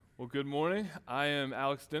Well, good morning. I am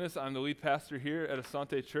Alex Dennis. I'm the lead pastor here at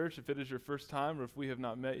Asante Church. If it is your first time or if we have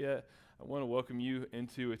not met yet, I want to welcome you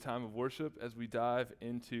into a time of worship as we dive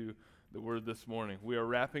into the Word this morning. We are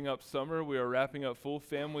wrapping up summer. We are wrapping up full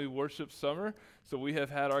family worship summer. So we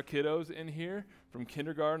have had our kiddos in here from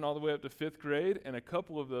kindergarten all the way up to fifth grade, and a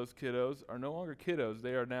couple of those kiddos are no longer kiddos.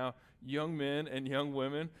 They are now young men and young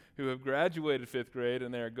women who have graduated fifth grade,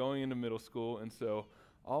 and they are going into middle school. And so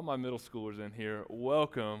all my middle schoolers in here,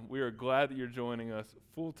 welcome. We are glad that you're joining us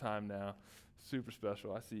full time now. Super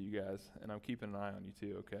special. I see you guys, and I'm keeping an eye on you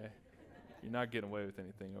too, okay? You're not getting away with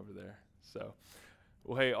anything over there. So,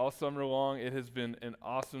 well, hey, all summer long, it has been an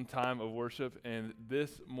awesome time of worship, and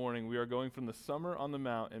this morning we are going from the Sermon on the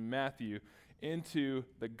Mount in Matthew into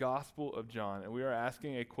the Gospel of John, and we are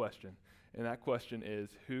asking a question, and that question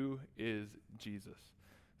is, who is Jesus?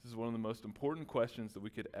 This is one of the most important questions that we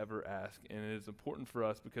could ever ask, and it is important for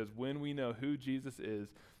us because when we know who Jesus is,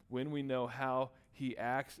 when we know how he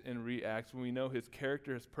acts and reacts, when we know his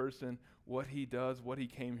character, his person, what he does, what he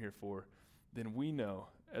came here for, then we know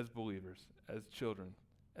as believers, as children,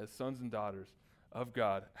 as sons and daughters of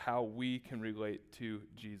God, how we can relate to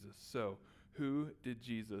Jesus. So, who did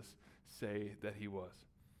Jesus say that he was?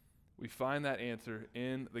 We find that answer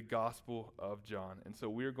in the Gospel of John. And so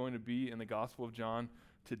we are going to be in the Gospel of John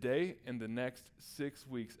today and the next 6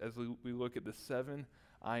 weeks as we look at the 7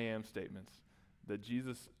 I am statements that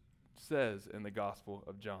Jesus says in the Gospel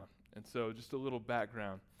of John. And so just a little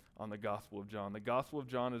background on the Gospel of John. The Gospel of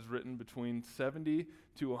John is written between 70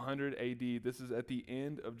 to 100 AD. This is at the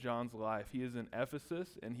end of John's life. He is in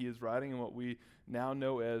Ephesus, and he is writing in what we now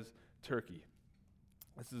know as Turkey.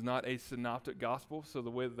 This is not a synoptic gospel, so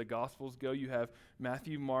the way that the Gospels go, you have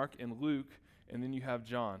Matthew, Mark, and Luke, and then you have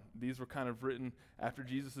John. These were kind of written after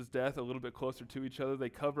Jesus' death, a little bit closer to each other. They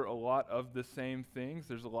cover a lot of the same things.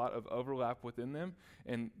 There's a lot of overlap within them.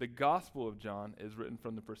 And the Gospel of John is written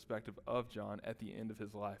from the perspective of John at the end of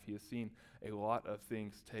his life. He has seen a lot of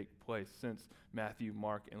things take place since Matthew,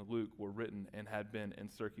 Mark, and Luke were written and had been in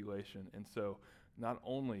circulation. And so not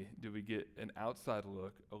only do we get an outside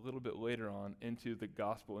look a little bit later on into the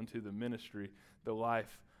gospel, into the ministry, the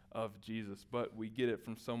life of Jesus, but we get it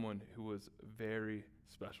from someone who was very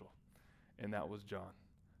special, and that was John,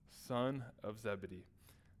 son of Zebedee,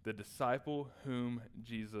 the disciple whom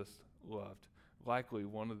Jesus loved, likely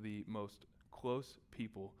one of the most close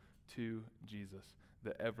people to Jesus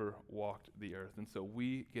that ever walked the earth. And so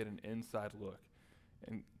we get an inside look,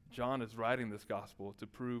 and John is writing this gospel to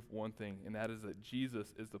prove one thing, and that is that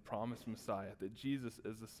Jesus is the promised Messiah, that Jesus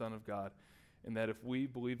is the Son of God, and that if we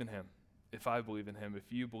believe in him, if I believe in him, if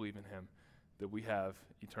you believe in him, that we have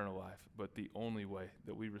eternal life. But the only way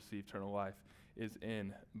that we receive eternal life is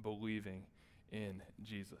in believing in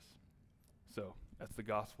Jesus. So that's the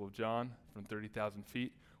Gospel of John from 30,000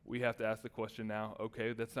 feet. We have to ask the question now,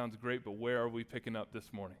 okay, that sounds great, but where are we picking up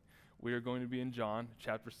this morning? We are going to be in John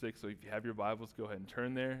chapter 6, so if you have your Bibles, go ahead and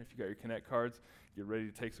turn there. If you got your Connect cards, get ready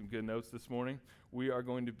to take some good notes this morning. We are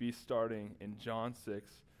going to be starting in John 6,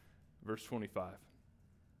 verse 25.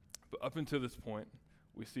 But up until this point,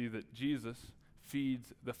 we see that Jesus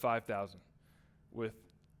feeds the 5,000 with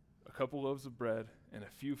a couple loaves of bread and a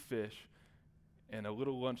few fish and a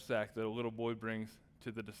little lunch sack that a little boy brings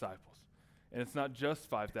to the disciples. And it's not just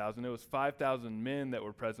 5,000. It was 5,000 men that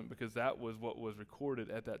were present because that was what was recorded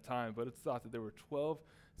at that time. But it's thought that there were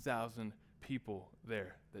 12,000 people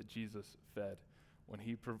there that Jesus fed when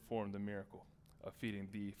he performed the miracle of feeding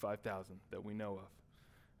the 5,000 that we know of.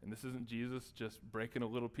 And this isn't Jesus just breaking a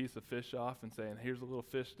little piece of fish off and saying, here's a little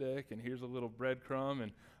fish stick and here's a little breadcrumb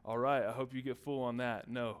and all right, I hope you get full on that.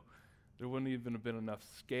 No, there wouldn't even have been enough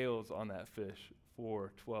scales on that fish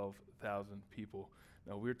for 12,000 people.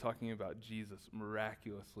 No, we're talking about Jesus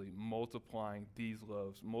miraculously multiplying these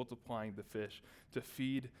loaves, multiplying the fish to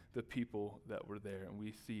feed the people that were there. And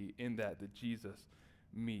we see in that Jesus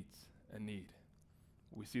meets a need.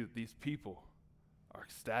 We see that these people are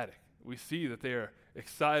ecstatic. We see that they are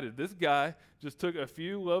excited. This guy just took a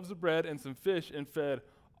few loaves of bread and some fish and fed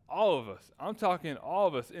all of us. I'm talking all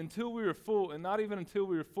of us until we were full, and not even until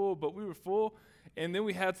we were full, but we were full, and then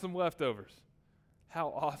we had some leftovers. How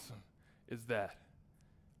awesome is that?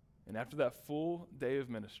 And after that full day of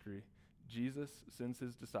ministry, Jesus sends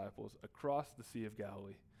his disciples across the Sea of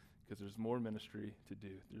Galilee because there's more ministry to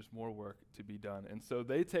do. There's more work to be done. And so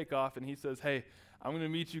they take off, and he says, hey, I'm going to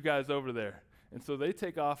meet you guys over there. And so they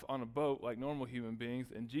take off on a boat like normal human beings,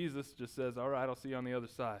 and Jesus just says, all right, I'll see you on the other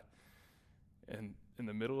side. And in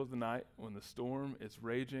the middle of the night, when the storm is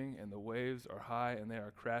raging and the waves are high and they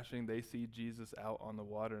are crashing, they see Jesus out on the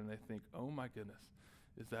water, and they think, oh my goodness,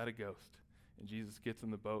 is that a ghost? And Jesus gets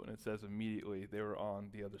in the boat, and it says immediately they were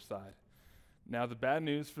on the other side. Now, the bad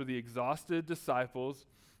news for the exhausted disciples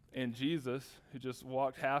and Jesus, who just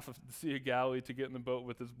walked half of the Sea of Galilee to get in the boat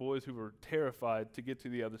with his boys who were terrified to get to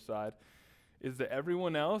the other side, is that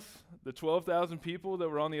everyone else, the 12,000 people that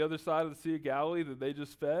were on the other side of the Sea of Galilee that they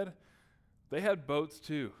just fed, they had boats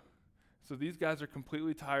too. So these guys are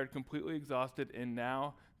completely tired, completely exhausted, and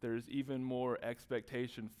now there's even more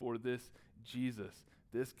expectation for this Jesus,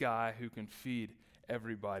 this guy who can feed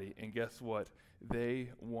everybody. And guess what? They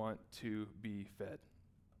want to be fed.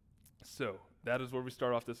 So that is where we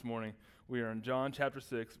start off this morning. We are in John chapter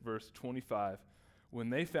 6, verse 25. When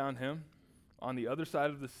they found him on the other side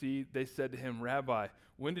of the sea, they said to him, "Rabbi,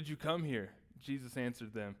 when did you come here?" Jesus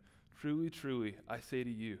answered them, "Truly, truly, I say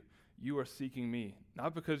to you, you are seeking me,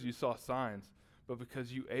 not because you saw signs, but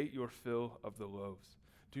because you ate your fill of the loaves.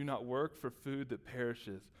 Do not work for food that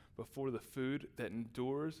perishes, but for the food that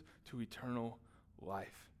endures to eternal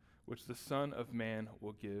life, which the Son of Man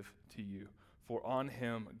will give to you. For on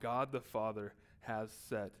him God the Father has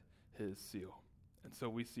set his seal." And so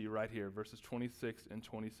we see right here, verses 26 and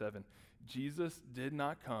 27, Jesus did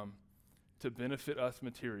not come to benefit us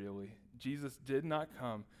materially. Jesus did not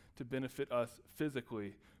come to benefit us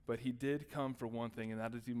physically, but he did come for one thing, and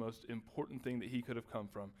that is the most important thing that he could have come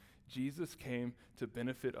from. Jesus came to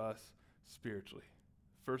benefit us spiritually.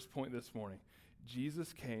 First point this morning,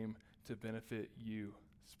 Jesus came to benefit you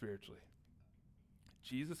spiritually.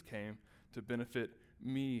 Jesus came to benefit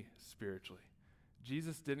me spiritually.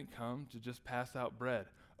 Jesus didn't come to just pass out bread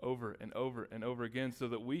over and over and over again so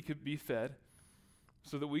that we could be fed,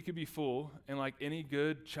 so that we could be full, and like any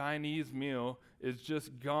good Chinese meal is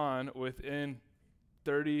just gone within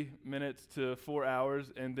 30 minutes to 4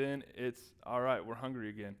 hours, and then it's, all right, we're hungry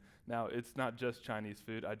again. Now, it's not just Chinese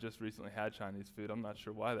food. I just recently had Chinese food. I'm not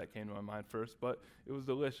sure why that came to my mind first, but it was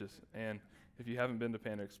delicious. And if you haven't been to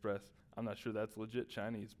Panda Express, I'm not sure that's legit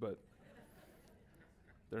Chinese, but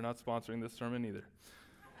they're not sponsoring this sermon either.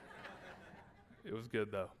 It was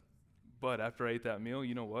good, though. But after I ate that meal,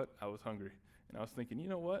 you know what? I was hungry. And I was thinking, you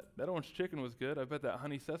know what? That orange chicken was good. I bet that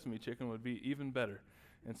honey sesame chicken would be even better.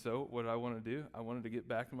 And so what did I want to do? I wanted to get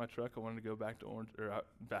back in my truck. I wanted to go back to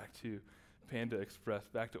back to Panda Express,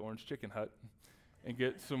 back to Orange Chicken Hut, and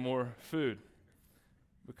get some more food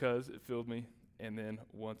because it filled me. And then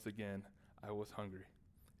once again, I was hungry.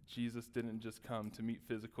 Jesus didn't just come to meet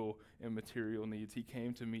physical and material needs. He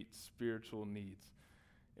came to meet spiritual needs.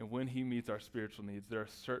 And when he meets our spiritual needs, there are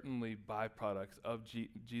certainly byproducts of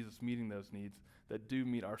Jesus meeting those needs that do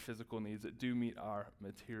meet our physical needs, that do meet our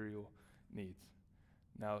material needs.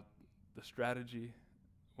 Now, the strategy,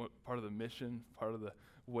 part of the mission, part of the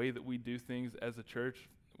way that we do things as a church,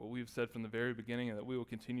 what we've said from the very beginning and that we will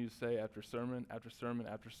continue to say after sermon, after sermon,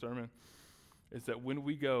 after sermon, is that when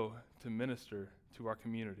we go to minister to our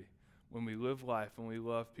community, when we live life, when we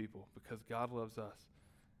love people, because God loves us,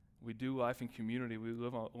 we do life in community, we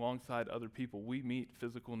live alongside other people, we meet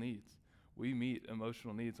physical needs, we meet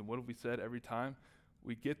emotional needs. And what have we said every time?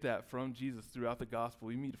 We get that from Jesus throughout the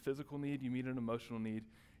gospel. You meet a physical need, you meet an emotional need,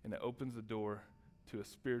 and it opens the door to a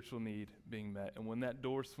spiritual need being met. And when that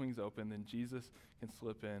door swings open, then Jesus can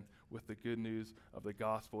slip in with the good news of the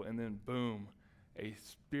gospel, and then boom, a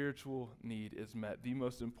spiritual need is met. The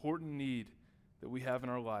most important need that we have in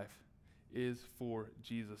our life is for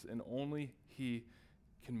Jesus, and only he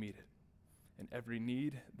can meet it. And every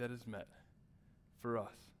need that is met for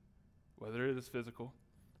us, whether it is physical,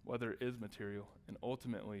 whether it is material, and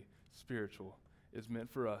ultimately spiritual, is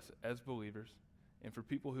meant for us as believers and for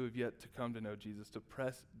people who have yet to come to know Jesus, to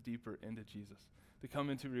press deeper into Jesus, to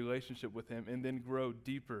come into relationship with him, and then grow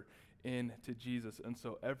deeper into Jesus. And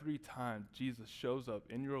so every time Jesus shows up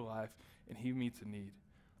in your life and he meets a need,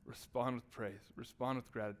 respond with praise, respond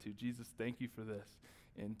with gratitude. Jesus, thank you for this,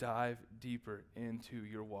 and dive deeper into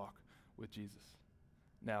your walk with Jesus.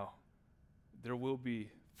 Now, there will be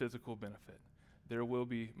physical benefit. There will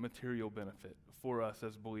be material benefit for us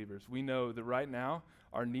as believers. We know that right now,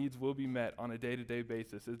 our needs will be met on a day-to-day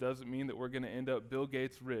basis. It doesn't mean that we're going to end up Bill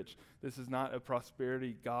Gates rich. This is not a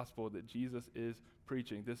prosperity gospel that Jesus is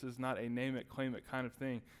preaching. This is not a name it, claim it kind of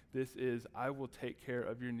thing. This is, I will take care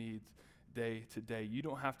of your needs day to day. You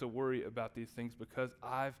don't have to worry about these things because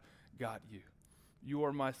I've got you. You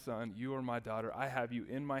are my son. You are my daughter. I have you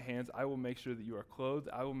in my hands. I will make sure that you are clothed.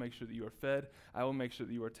 I will make sure that you are fed. I will make sure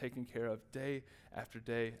that you are taken care of day after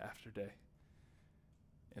day after day.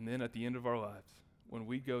 And then at the end of our lives, when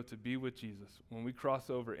we go to be with Jesus, when we cross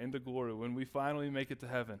over into glory, when we finally make it to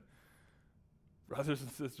heaven, brothers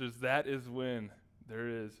and sisters, that is when there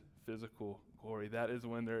is physical glory. That is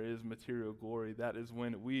when there is material glory. That is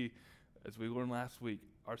when we, as we learned last week,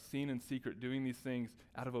 are seen in secret doing these things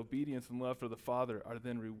out of obedience and love for the Father are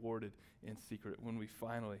then rewarded in secret when we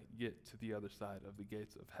finally get to the other side of the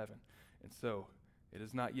gates of heaven. And so, it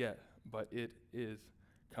is not yet, but it is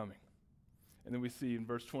coming. And then we see in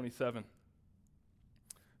verse 27,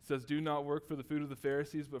 it says, "Do not work for the food of the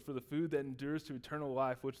Pharisees, but for the food that endures to eternal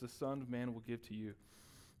life, which the Son of Man will give to you.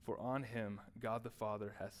 For on him God the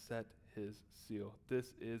Father has set his seal."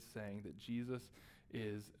 This is saying that Jesus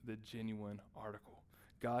is the genuine article.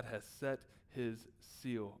 God has set his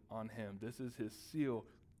seal on him. This is his seal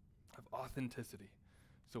of authenticity.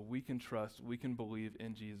 So we can trust, we can believe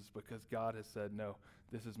in Jesus because God has said, no,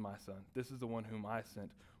 this is my son. This is the one whom I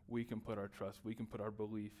sent. We can put our trust, we can put our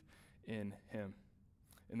belief in him.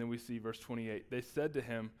 And then we see verse 28. They said to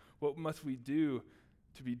him, "What must we do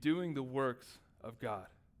to be doing the works of God?"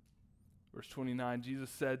 Verse 29, Jesus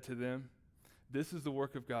said to them, "This is the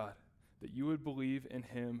work of God, that you would believe in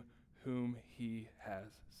him whom he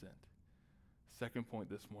has sent." Second point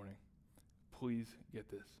this morning. Please get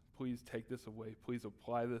this. Please take this away. Please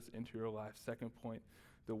apply this into your life. Second point,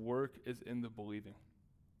 the work is in the believing.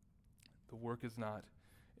 The work is not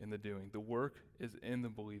in the doing. The work is in the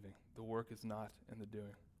believing. The work is not in the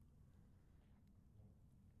doing.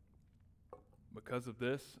 Because of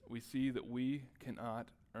this, we see that we cannot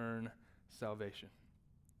earn salvation.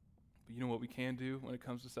 But you know what we can do when it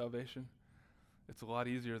comes to salvation? It's a lot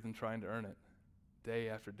easier than trying to earn it. Day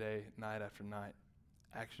after day, night after night,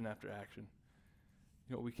 action after action.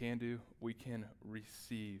 You know what we can do? We can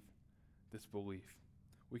receive this belief.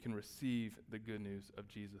 We can receive the good news of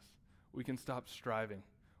Jesus. We can stop striving.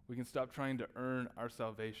 We can stop trying to earn our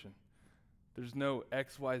salvation. There's no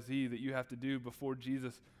XYZ that you have to do before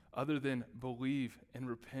Jesus other than believe and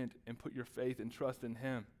repent and put your faith and trust in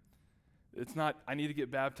him. It's not, I need to get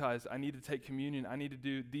baptized, I need to take communion, I need to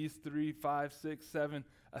do these 3, 5, 6, 7,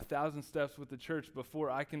 1,000 steps with the church before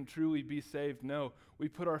I can truly be saved. No, we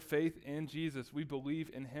put our faith in Jesus. We believe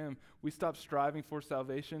in him. We stop striving for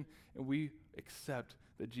salvation, and we accept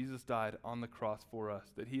that Jesus died on the cross for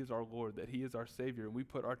us, that he is our Lord, that he is our Savior, and we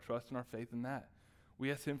put our trust and our faith in that. We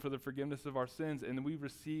ask him for the forgiveness of our sins, and we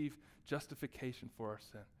receive justification for our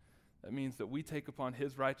sin. That means that we take upon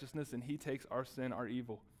his righteousness, and he takes our sin, our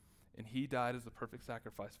evil, and he died as the perfect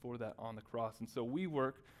sacrifice for that on the cross. And so we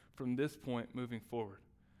work from this point moving forward.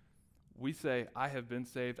 We say, I have been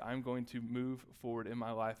saved. I'm going to move forward in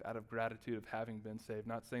my life out of gratitude of having been saved,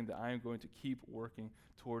 not saying that I am going to keep working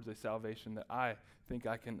towards a salvation that I think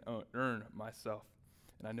I can earn myself.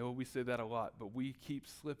 And I know we say that a lot, but we keep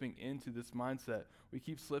slipping into this mindset. We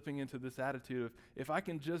keep slipping into this attitude of, if I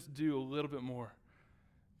can just do a little bit more,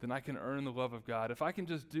 then I can earn the love of God. If I can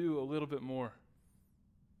just do a little bit more,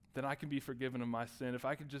 then I can be forgiven of my sin. If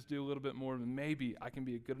I could just do a little bit more, then maybe I can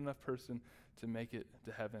be a good enough person to make it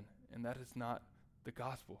to heaven. And that is not the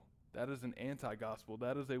gospel. That is an anti-gospel.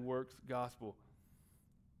 That is a works gospel.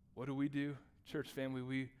 What do? Church family,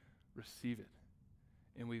 we receive it.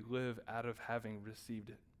 And we live out of having received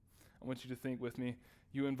it. I want you to think with me.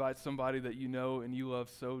 You invite somebody that you know and you love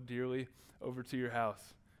so dearly over to your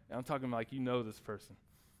house. And I'm talking like you know this person.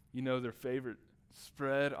 You know their favorite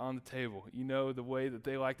spread on the table. You know the way that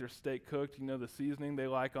they like their steak cooked. You know the seasoning they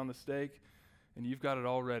like on the steak. And you've got it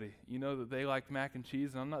all ready. You know that they like mac and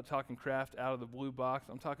cheese. And I'm not talking Kraft out of the blue box.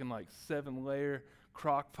 I'm talking like 7-layer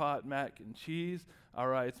crock pot mac and cheese. All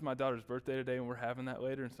right, it's my daughter's birthday today, and we're having that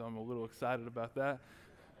later, and so I'm a little excited about that.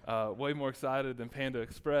 Way more excited than Panda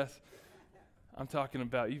Express. I'm talking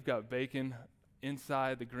about you've got bacon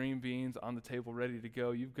inside, the green beans on the table ready to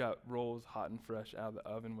go. You've got rolls hot and fresh out of the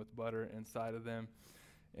oven with butter inside of them.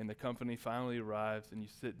 And the company finally arrives, and you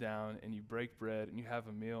sit down, and you break bread, and you have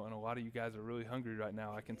a meal. And a lot of you guys are really hungry right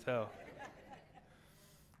now, I can tell.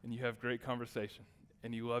 And you have great conversation,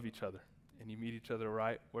 and you love each other, and you meet each other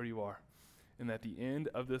right where you are. And at the end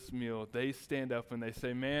of this meal, they stand up and they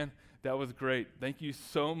say, "Man, that was great. Thank you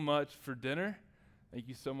so much for dinner. Thank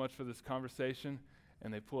you so much for this conversation."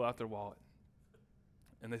 And they pull out their wallet.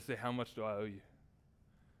 And they say, "How much do I owe you?"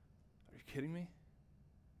 Are you kidding me?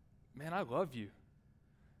 Man, I love you.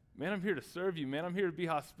 Man, I'm here to serve you. Man, I'm here to be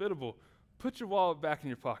hospitable. Put your wallet back in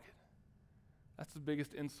your pocket. That's the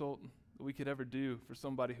biggest insult that we could ever do for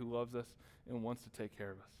somebody who loves us and wants to take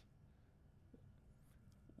care of us.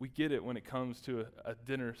 We get it when it comes to a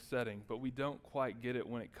dinner setting, but we don't quite get it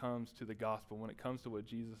when it comes to the gospel, when it comes to what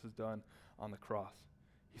Jesus has done on the cross.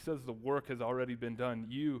 He says the work has already been done.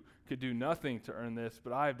 You could do nothing to earn this,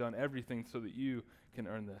 but I have done everything so that you can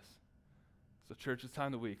earn this. So church, it's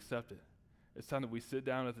time that we accept it. It's time that we sit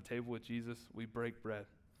down at the table with Jesus, we break bread,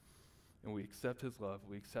 and we accept his love,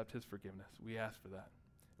 we accept his forgiveness. We ask for that,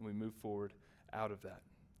 and we move forward out of that.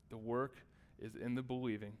 The work is in the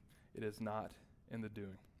believing, it is not in the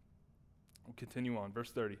doing. We'll continue on.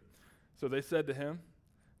 Verse 30. So they said to him,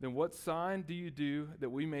 then what sign do you do that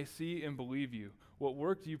we may see and believe you? What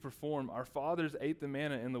work do you perform? Our fathers ate the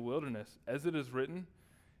manna in the wilderness. As it is written,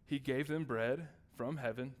 he gave them bread from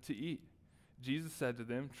heaven to eat. Jesus said to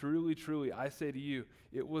them, truly, truly, I say to you,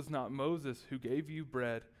 it was not Moses who gave you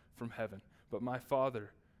bread from heaven, but my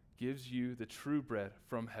Father gives you the true bread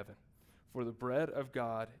from heaven. For the bread of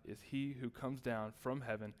God is he who comes down from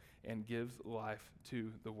heaven and gives life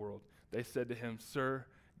to the world. They said to him, Sir,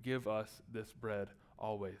 give us this bread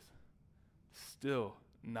always. Still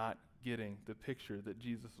not getting the picture that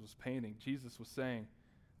Jesus was painting. Jesus was saying,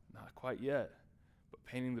 not quite yet, but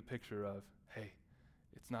painting the picture of, hey,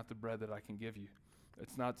 it's not the bread that I can give you.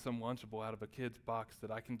 It's not some Lunchable out of a kid's box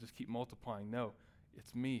that I can just keep multiplying. No,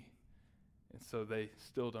 it's me. And so they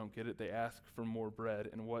still don't get it. They ask for more bread.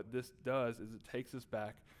 And what this does is it takes us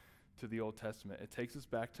back to the Old Testament. It takes us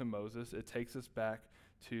back to Moses. It takes us back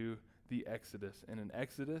to the Exodus. And in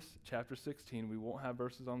Exodus chapter 16, we won't have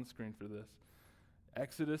verses on the screen for this.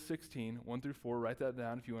 Exodus 16, 1 through 4, write that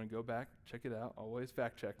down if you want to go back, check it out. Always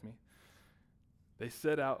fact check me. They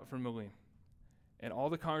set out from Elim, and all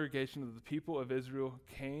the congregation of the people of Israel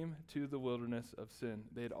came to the wilderness of Sin.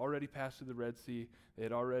 They had already passed through the Red Sea. They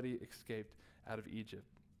had already escaped out of Egypt,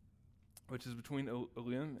 which is between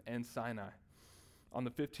Elim and Sinai. On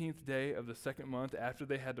the 15th day of the second month after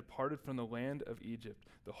they had departed from the land of Egypt,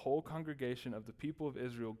 the whole congregation of the people of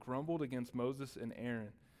Israel grumbled against Moses and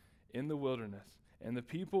Aaron in the wilderness. And the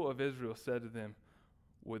people of Israel said to them,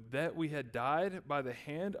 would that we had died by the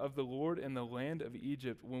hand of the Lord in the land of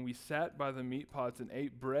Egypt, when we sat by the meat pots and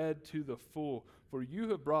ate bread to the full. For you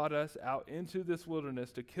have brought us out into this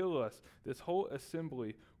wilderness to kill us, this whole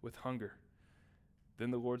assembly, with hunger.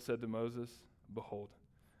 Then the Lord said to Moses, behold,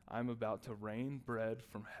 I am about to rain bread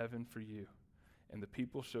from heaven for you, and the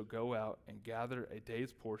people shall go out and gather a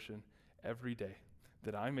day's portion every day,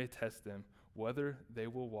 that I may test them whether they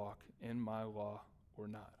will walk in my law or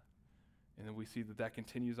not. And then we see that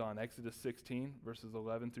continues on. Exodus 16, verses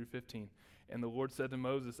 11 through 15. And the Lord said to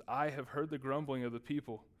Moses, I have heard the grumbling of the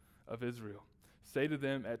people of Israel. Say to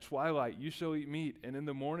them, at twilight you shall eat meat, and in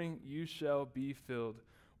the morning you shall be filled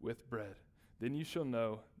with bread. Then you shall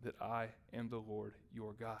know that I am the Lord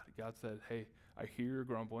your God. God said, hey, I hear your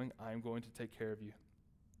grumbling. I am going to take care of you.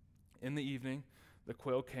 In the evening, the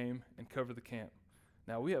quail came and covered the camp.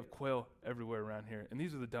 Now, we have quail everywhere around here, and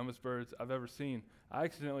these are the dumbest birds I've ever seen. I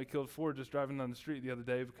accidentally killed 4 just driving down the street the other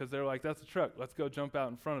day because they were like, that's a truck. Let's go jump out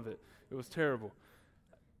in front of it. It was terrible.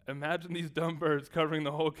 Imagine these dumb birds covering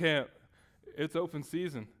the whole camp. It's open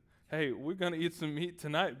season. Hey, we're going to eat some meat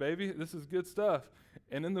tonight, baby. This is good stuff.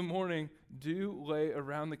 And in the morning, dew lay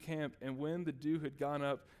around the camp, and when the dew had gone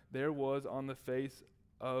up, there was on the face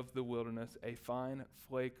of the wilderness a fine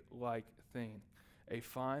flake-like thing, as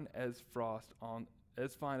fine as frost on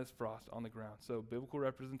the ground. So, biblical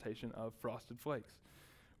representation of frosted flakes.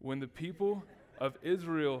 When the people of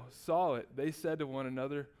Israel saw it, they said to one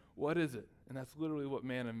another, what is it? And that's literally what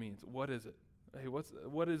manna means. What is it? Hey,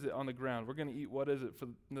 what is it on the ground? We're going to eat what is it for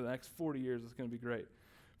the next 40 years. It's going to be great.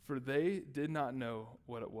 For they did not know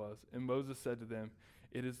what it was. And Moses said to them,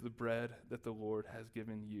 it is the bread that the Lord has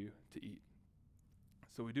given you to eat.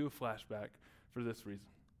 So we do a flashback for this reason.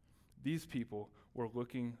 These people were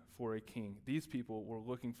looking for a king. These people were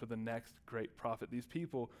looking for the next great prophet. These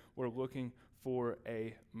people were looking for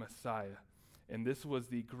a Messiah. And this was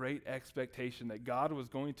the great expectation that God was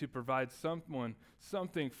going to provide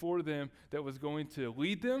something for them that was going to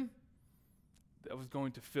lead them, that was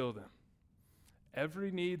going to fill them.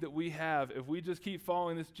 Every need that we have, if we just keep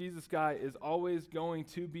following this Jesus guy, is always going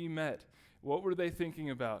to be met. What were they thinking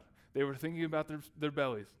about? They were thinking about their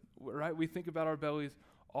bellies, right? We think about our bellies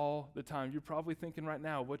all the time. You're probably thinking right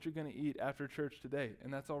now what you're going to eat after church today,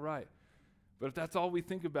 and that's all right. But if that's all we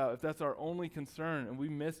think about, if that's our only concern, and we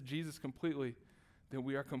miss Jesus completely, then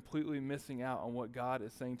we are completely missing out on what God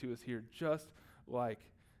is saying to us here, just like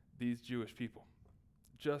these Jewish people,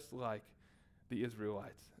 just like the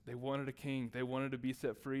Israelites. They wanted a king. They wanted to be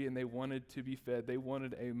set free, and they wanted to be fed. They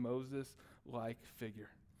wanted a Moses-like figure.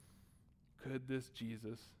 Could this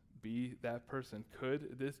Jesus be that person?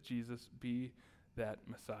 Could this Jesus be that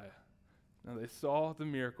Messiah? Now, they saw the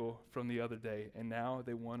miracle from the other day, and now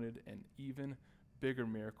they wanted an even bigger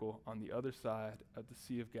miracle on the other side of the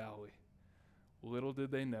Sea of Galilee. Little did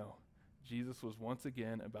they know, Jesus was once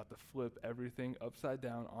again about to flip everything upside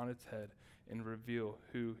down on its head and reveal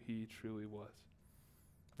who he truly was.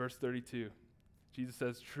 Verse 32, Jesus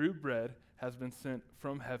says, true bread has been sent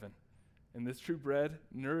from heaven, and this true bread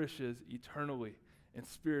nourishes eternally and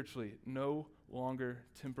spiritually, no longer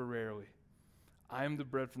temporarily. I am the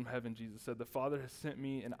bread from heaven, Jesus said. The Father has sent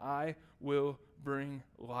me, and I will bring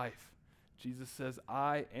life. Jesus says,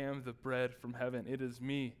 I am the bread from heaven. It is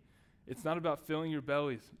me. It's not about filling your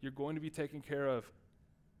bellies. You're going to be taken care of.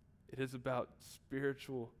 It is about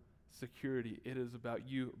spiritual security. It is about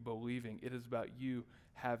you believing. It is about you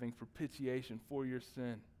having propitiation for your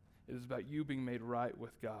sin. It is about you being made right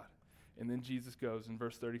with God. And then Jesus goes in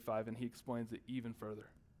verse 35, and he explains it even further.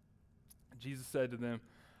 Jesus said to them,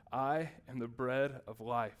 I am the bread of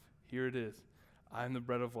life. Here it is. I am the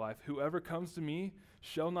bread of life. Whoever comes to me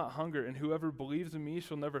shall not hunger, and whoever believes in me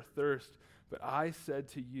shall never thirst. But I said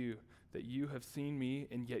to you that you have seen me,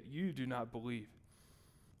 and yet you do not believe.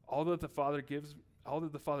 All that the Father gives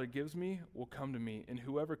me will come to me, and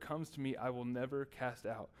whoever comes to me I will never cast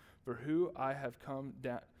out. For I have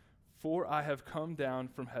come down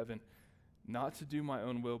from heaven, not to do my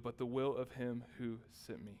own will, but the will of him who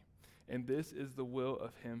sent me. And this is the will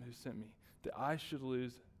of him who sent me, that I should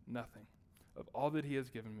lose nothing of all that he has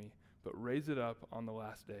given me, but raise it up on the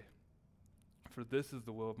last day. For this is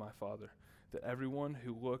the will of my Father, that everyone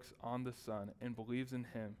who looks on the Son and believes in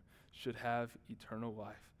him should have eternal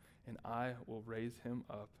life, and I will raise him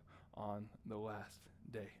up on the last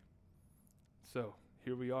day. So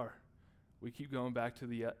here we are. We keep going back to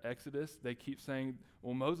the Exodus. They keep saying,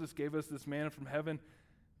 well, Moses gave us this manna from heaven.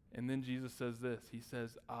 And then Jesus says this. He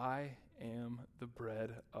says, I am the bread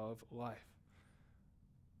of life.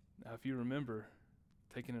 Now, if you remember,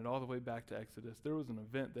 taking it all the way back to Exodus, there was an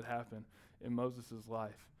event that happened in Moses'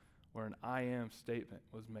 life where an I am statement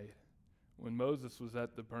was made. When Moses was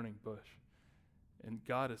at the burning bush, and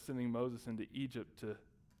God is sending Moses into Egypt to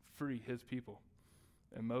free his people.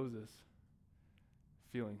 And Moses,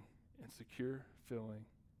 feeling insecure, feeling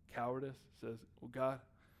cowardice, says, well, God,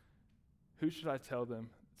 who should I tell them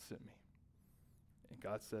sent me? And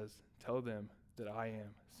God says, tell them that I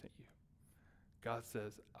am sent you. God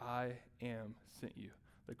says, I am sent you.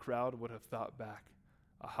 The crowd would have thought back,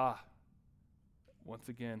 aha, once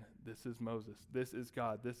again, this is Moses. This is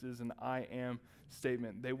God. This is an I am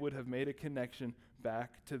statement. They would have made a connection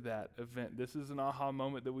back to that event. This is an aha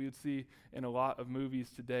moment that we would see in a lot of movies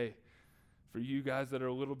today. For you guys that are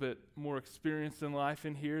a little bit more experienced in life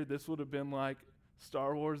in here, this would have been like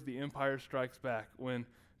Star Wars, The Empire Strikes Back, when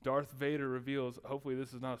Darth Vader reveals, hopefully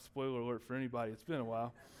this is not a spoiler alert for anybody, it's been a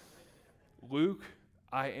while, Luke,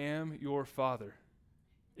 I am your father.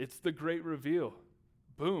 It's the great reveal.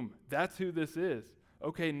 Boom, that's who this is.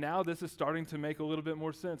 Okay, now this is starting to make a little bit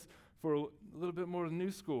more sense for a little bit more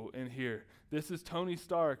new school in here. This is Tony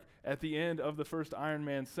Stark at the end of the first Iron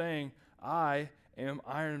Man saying, I am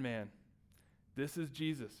Iron Man. This is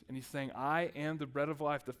Jesus, and he's saying, I am the bread of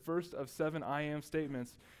life, the first of 7 I am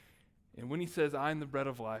statements. And when he says, I am the bread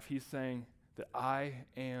of life, he's saying that I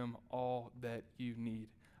am all that you need.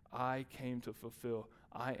 I came to fulfill.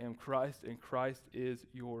 I am Christ, and Christ is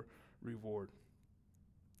your reward.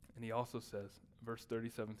 And he also says, verse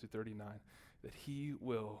 37 through 39, that he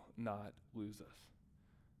will not lose us.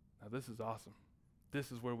 Now this is awesome.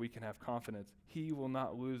 This is where we can have confidence. He will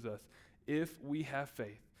not lose us. If we have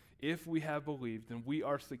faith, if we have believed, then we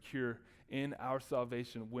are secure in our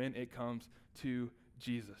salvation when it comes to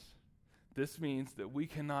Jesus. This means that we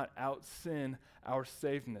cannot out-sin our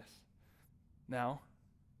savedness. Now,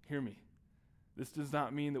 hear me. This does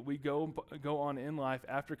not mean that we go on in life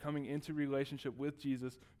after coming into relationship with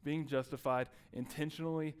Jesus, being justified,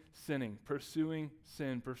 intentionally sinning, pursuing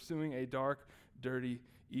sin, pursuing a dark, dirty,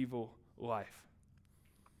 evil life.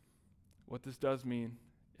 What this does mean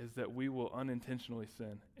is that we will unintentionally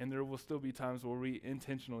sin, and there will still be times where we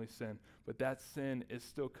intentionally sin, but that sin is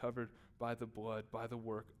still covered by the blood, by the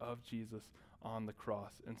work of Jesus on the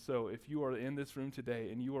cross. And so if you are in this room today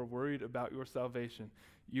and you are worried about your salvation,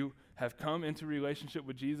 you have come into relationship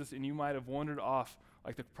with Jesus and you might have wandered off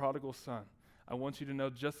like the prodigal son. I want you to know,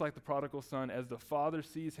 just like the prodigal son, as the father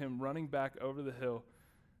sees him running back over the hill,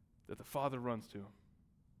 that the father runs to him.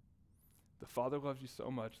 The Father loves you so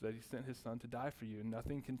much that he sent his son to die for you, and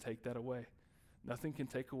nothing can take that away. Nothing can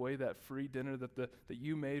take away that free dinner that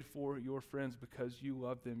you made for your friends because you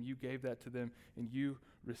love them. You gave that to them, and you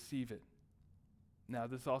receive it. Now,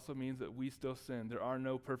 this also means that we still sin. There are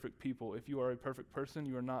no perfect people. If you are a perfect person,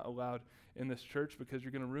 you are not allowed in this church because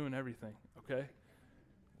you're going to ruin everything, okay?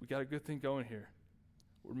 We got a good thing going here.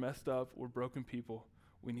 We're messed up. We're broken people.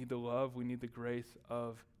 We need the love. We need the grace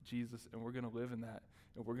of Jesus, and we're going to live in that.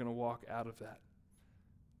 And we're going to walk out of that.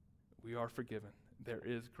 We are forgiven. There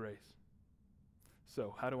is grace.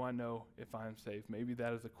 So how do I know if I am saved? Maybe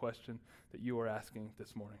that is a question that you are asking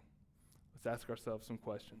this morning. Let's ask ourselves some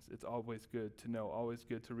questions. It's always good to know, always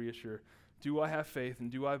good to reassure. Do I have faith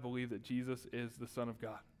and do I believe that Jesus is the Son of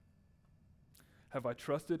God? Have I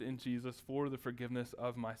trusted in Jesus for the forgiveness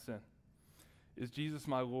of my sin? Is Jesus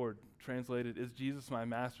my Lord? Translated, is Jesus my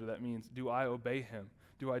master? That means, do I obey him?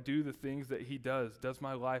 Do I do the things that he does? Does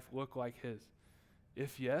my life look like his?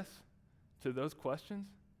 If yes, to those questions,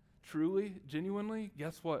 truly, genuinely,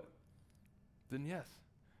 guess what? Then yes,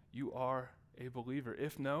 you are a believer.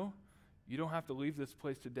 If no, you don't have to leave this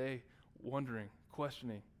place today wondering,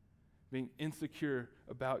 questioning, being insecure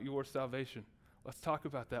about your salvation. Let's talk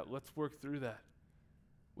about that. Let's work through that.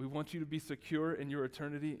 We want you to be secure in your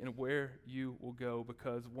eternity and where you will go,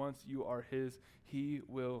 because once you are his, he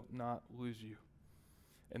will not lose you.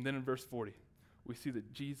 And then in verse 40, we see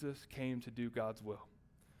that Jesus came to do God's will.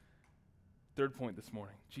 Third point this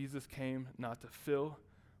morning, Jesus came not to fill,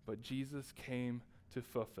 but Jesus came to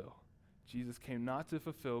fulfill. Jesus came not to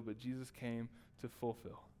fulfill, but Jesus came to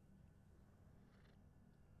fulfill.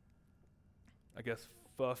 I guess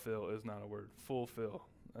fulfill is not a word. Fulfill,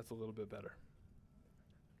 that's a little bit better.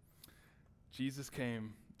 Jesus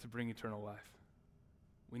came to bring eternal life.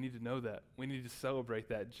 We need to know that. We need to celebrate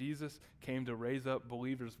that. Jesus came to raise up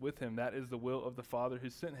believers with him. That is the will of the Father who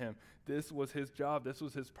sent him. This was his job. This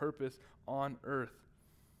was his purpose on earth.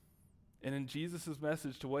 And in Jesus'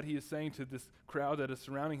 message to what he is saying to this crowd that is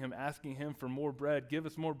surrounding him, asking him for more bread, give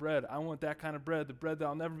us more bread. I want that kind of bread, the bread that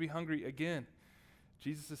I'll never be hungry again.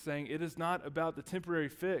 Jesus is saying it is not about the temporary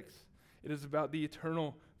fix. It is about the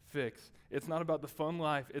eternal fix. It's not about the fun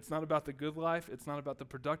life. It's not about the good life. It's not about the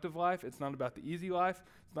productive life. It's not about the easy life.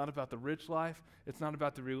 It's not about the rich life. It's not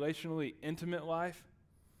about the relationally intimate life.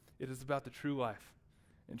 It is about the true life.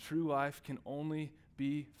 And true life can only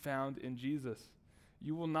be found in Jesus.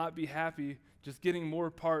 You will not be happy just getting more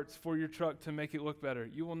parts for your truck to make it look better.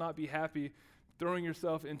 You will not be happy throwing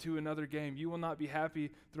yourself into another game. You will not be happy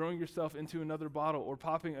throwing yourself into another bottle or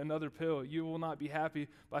popping another pill. You will not be happy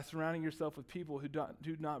by surrounding yourself with people who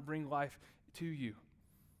do not bring life to you,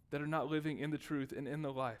 that are not living in the truth and in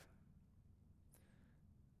the life.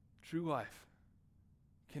 True life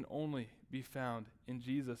can only be found in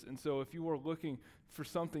Jesus. And so if you are looking for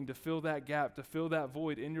something to fill that gap, to fill that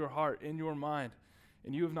void in your heart, in your mind,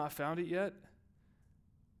 and you have not found it yet,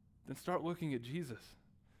 then start looking at Jesus.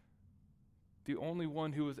 The only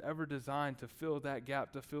one who was ever designed to fill that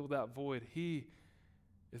gap, to fill that void. He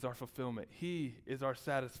is our fulfillment. He is our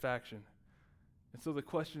satisfaction. And so the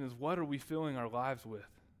question is, what are we filling our lives with?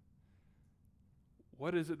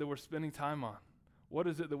 What is it that we're spending time on? What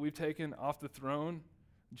is it that we've taken off the throne,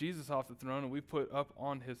 Jesus off the throne, and we put up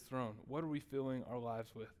on his throne? What are we filling our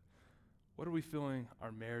lives with? What are we filling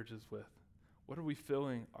our marriages with? What are we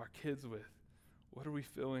filling our kids with? What are we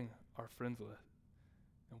filling our friends with?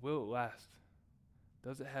 And will it last?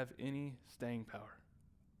 Does it have any staying power?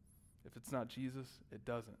 If it's not Jesus, it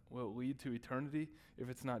doesn't. Will it lead to eternity? If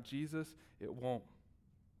it's not Jesus, it won't.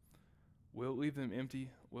 Will it leave them empty?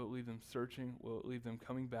 Will it leave them searching? Will it leave them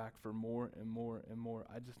coming back for more and more and more?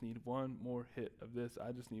 I just need one more hit of this.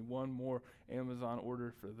 I just need one more Amazon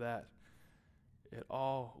order for that. It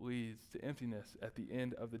all leads to emptiness at the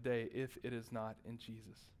end of the day if it is not in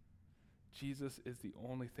Jesus. Jesus is the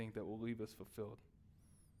only thing that will leave us fulfilled.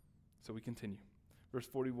 So we continue. Verse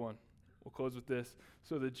 41, we'll close with this.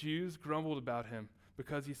 So the Jews grumbled about him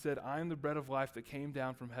because he said, I am the bread of life that came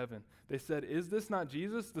down from heaven. They said, is this not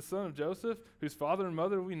Jesus, the son of Joseph, whose father and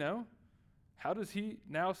mother we know? How does he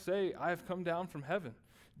now say, I have come down from heaven?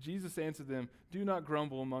 Jesus answered them, do not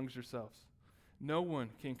grumble amongst yourselves. No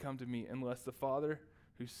one can come to me unless the Father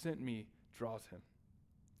who sent me draws him.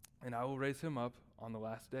 And I will raise him up on the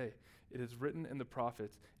last day. It is written in the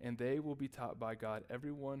prophets, and they will be taught by God.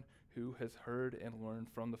 Everyone who has heard and learned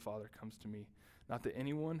from the Father comes to me. Not that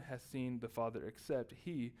anyone has seen the Father except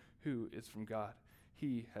he who is from God.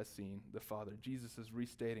 He has seen the Father. Jesus is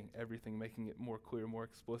restating everything, making it more clear, more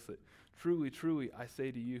explicit. Truly, truly, I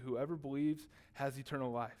say to you, whoever believes has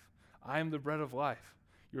eternal life. I am the bread of life.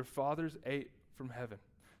 Your fathers ate from heaven,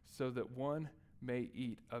 so that one may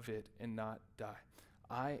eat of it and not die.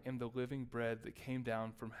 I am the living bread that came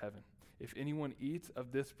down from heaven. If anyone eats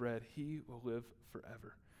of this bread, he will live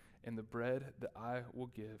forever. And the bread that I will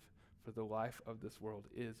give for the life of this world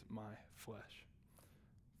is my flesh.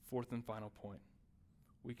 Fourth and final point.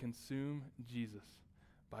 We consume Jesus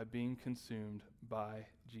by being consumed by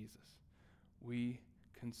Jesus. We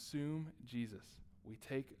consume Jesus. We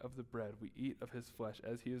take of the bread. We eat of his flesh,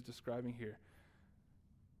 as he is describing here.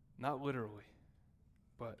 Not literally,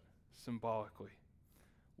 but symbolically.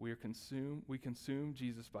 We consume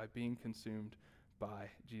Jesus by being consumed by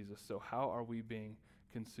Jesus. So how are we being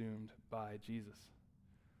consumed by Jesus?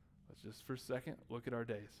 Let's just for a second look at our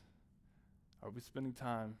days. Are we spending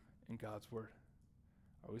time in God's word?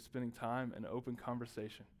 Are we spending time in open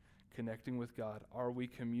conversation, connecting with God? Are we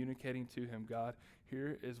communicating to him, God,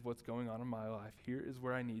 here is what's going on in my life. Here is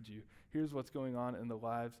where I need you. Here's what's going on in the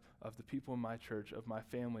lives of the people in my church, of my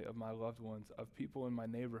family, of my loved ones, of people in my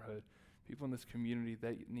neighborhood, people in this community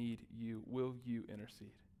that need you. Will you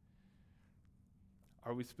intercede?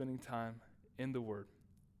 Are we spending time in the Word?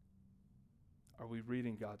 Are we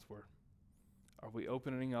reading God's Word? Are we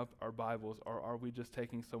opening up our Bibles, or are we just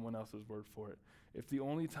taking someone else's word for it? If the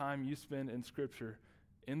only time you spend in Scripture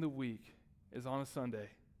in the week is on a Sunday,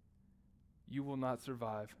 you will not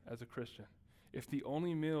survive as a Christian. If the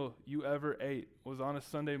only meal you ever ate was on a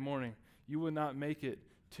Sunday morning, you would not make it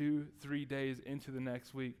 2-3 days into the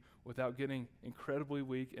next week without getting incredibly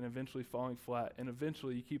weak and eventually falling flat. And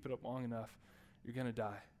eventually, you keep it up long enough, you're going to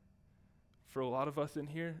die. For a lot of us in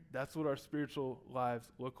here, that's what our spiritual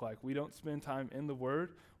lives look like. We don't spend time in the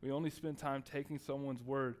Word. We only spend time taking someone's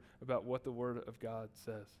word about what the Word of God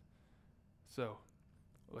says. So,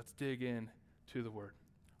 let's dig in to the Word.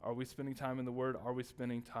 Are we spending time in the Word? Are we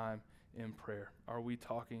spending time in prayer? Are we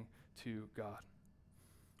talking to God?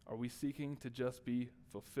 Are we seeking to just be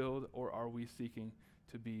fulfilled, or are we seeking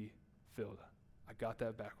to be filled? I got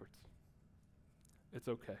that backwards. It's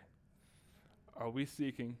okay. Are we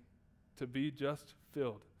seeking to be just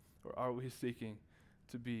filled, or are we seeking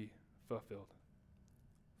to be fulfilled?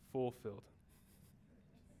 Fulfilled.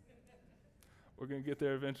 We're going to get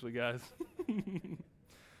there eventually, guys.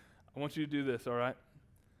 I want you to do this, all right?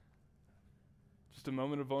 Just a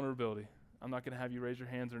moment of vulnerability. I'm not going to have you raise your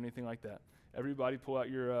hands or anything like that. Everybody pull out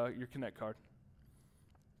your Connect card.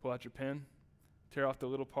 Pull out your pen. Tear off the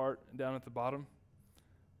little part down at the bottom.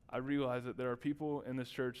 I realize that there are people in this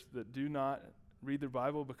church that do not read their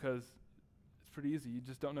Bible because it's pretty easy. You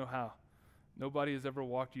just don't know how. Nobody has ever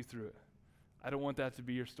walked you through it. I don't want that to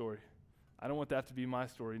be your story. I don't want that to be my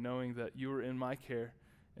story, knowing that you were in my care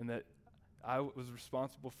and that I was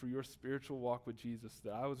responsible for your spiritual walk with Jesus,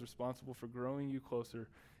 that I was responsible for growing you closer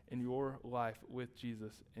in your life with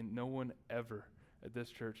Jesus, and no one ever at this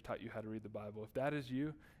church taught you how to read the Bible. If that is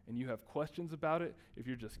you and you have questions about it, if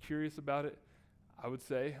you're just curious about it, I would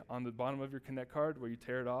say on the bottom of your Connect card where you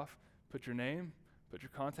tear it off, put your name, put your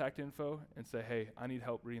contact info, and say, hey, I need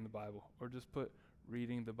help reading the Bible. Or just put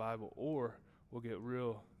reading the Bible. Or we'll get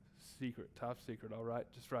real secret, top secret, all right?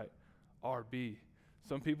 Just write RB.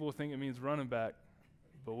 Some people will think it means running back,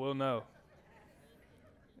 but we'll know.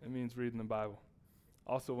 It means reading the Bible.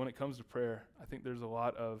 Also, when it comes to prayer, I think there's a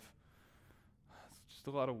lot of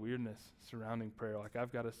weirdness surrounding prayer. Like,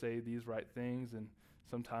 I've got to say these right things, and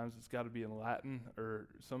sometimes it's got to be in Latin or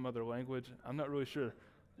some other language. I'm not really sure.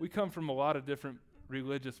 We come from a lot of different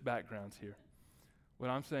religious backgrounds here. What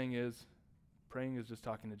I'm saying is, praying is just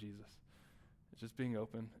talking to Jesus. It's just being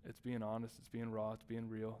open. It's being honest. It's being raw. It's being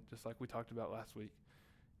real, just like we talked about last week.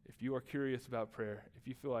 If you are curious about prayer, if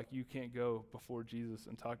you feel like you can't go before Jesus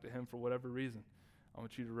and talk to him for whatever reason, I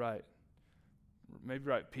want you to write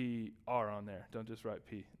PR on there. Don't just write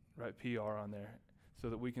P. Write PR on there so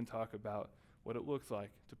that we can talk about what it looks like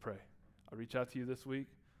to pray. I'll reach out to you this week.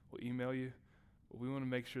 We'll email you. But we want to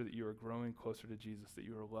make sure that you are growing closer to Jesus, that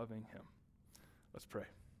you are loving him. Let's pray.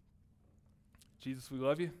 Jesus, we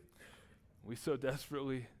love you. We so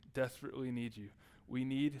desperately, desperately need you. We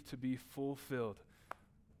need to be fulfilled.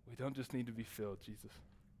 We don't just need to be filled, Jesus.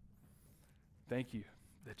 Thank you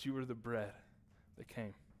that you are the bread that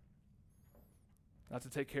came. Not to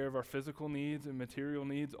take care of our physical needs and material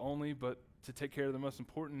needs only, but to take care of the most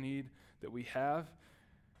important need that we have,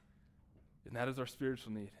 and that is our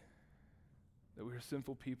spiritual need. That we are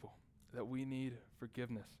sinful people, that we need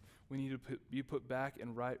forgiveness. We need to be put back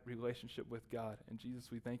in right relationship with God. And Jesus,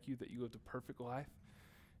 we thank you that you lived a perfect life,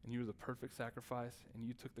 and you were the perfect sacrifice, and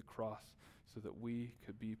you took the cross so that we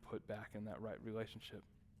could be put back in that right relationship.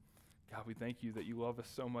 God, we thank you that you love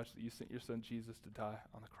us so much that you sent your son Jesus to die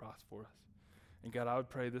on the cross for us. And God, I would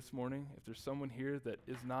pray this morning, if there's someone here that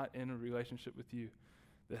is not in a relationship with you,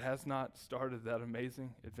 that has not started that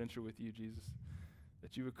amazing adventure with you, Jesus,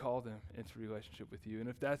 that you would call them into relationship with you. And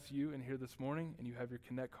if that's you in here this morning and you have your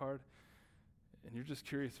Connect card and you're just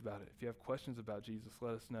curious about it, if you have questions about Jesus,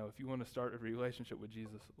 let us know. If you want to start a relationship with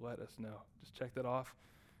Jesus, let us know. Just check that off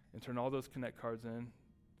and turn all those Connect cards in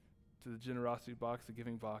to the generosity box, the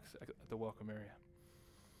giving box at the welcome area.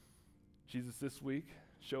 Jesus, this week,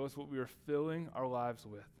 show us what we are filling our lives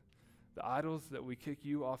with, the idols that we kick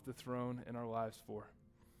you off the throne in our lives for,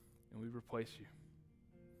 and we replace you.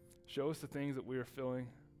 Show us the things that we are filling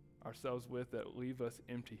ourselves with that leave us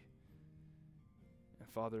empty. And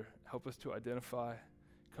Father, help us to identify,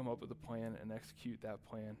 come up with a plan, and execute that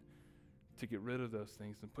plan to get rid of those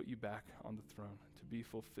things and put you back on the throne, to be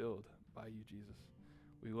fulfilled by you, Jesus.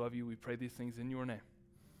 We love you. We pray these things in your name.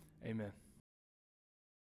 Amen.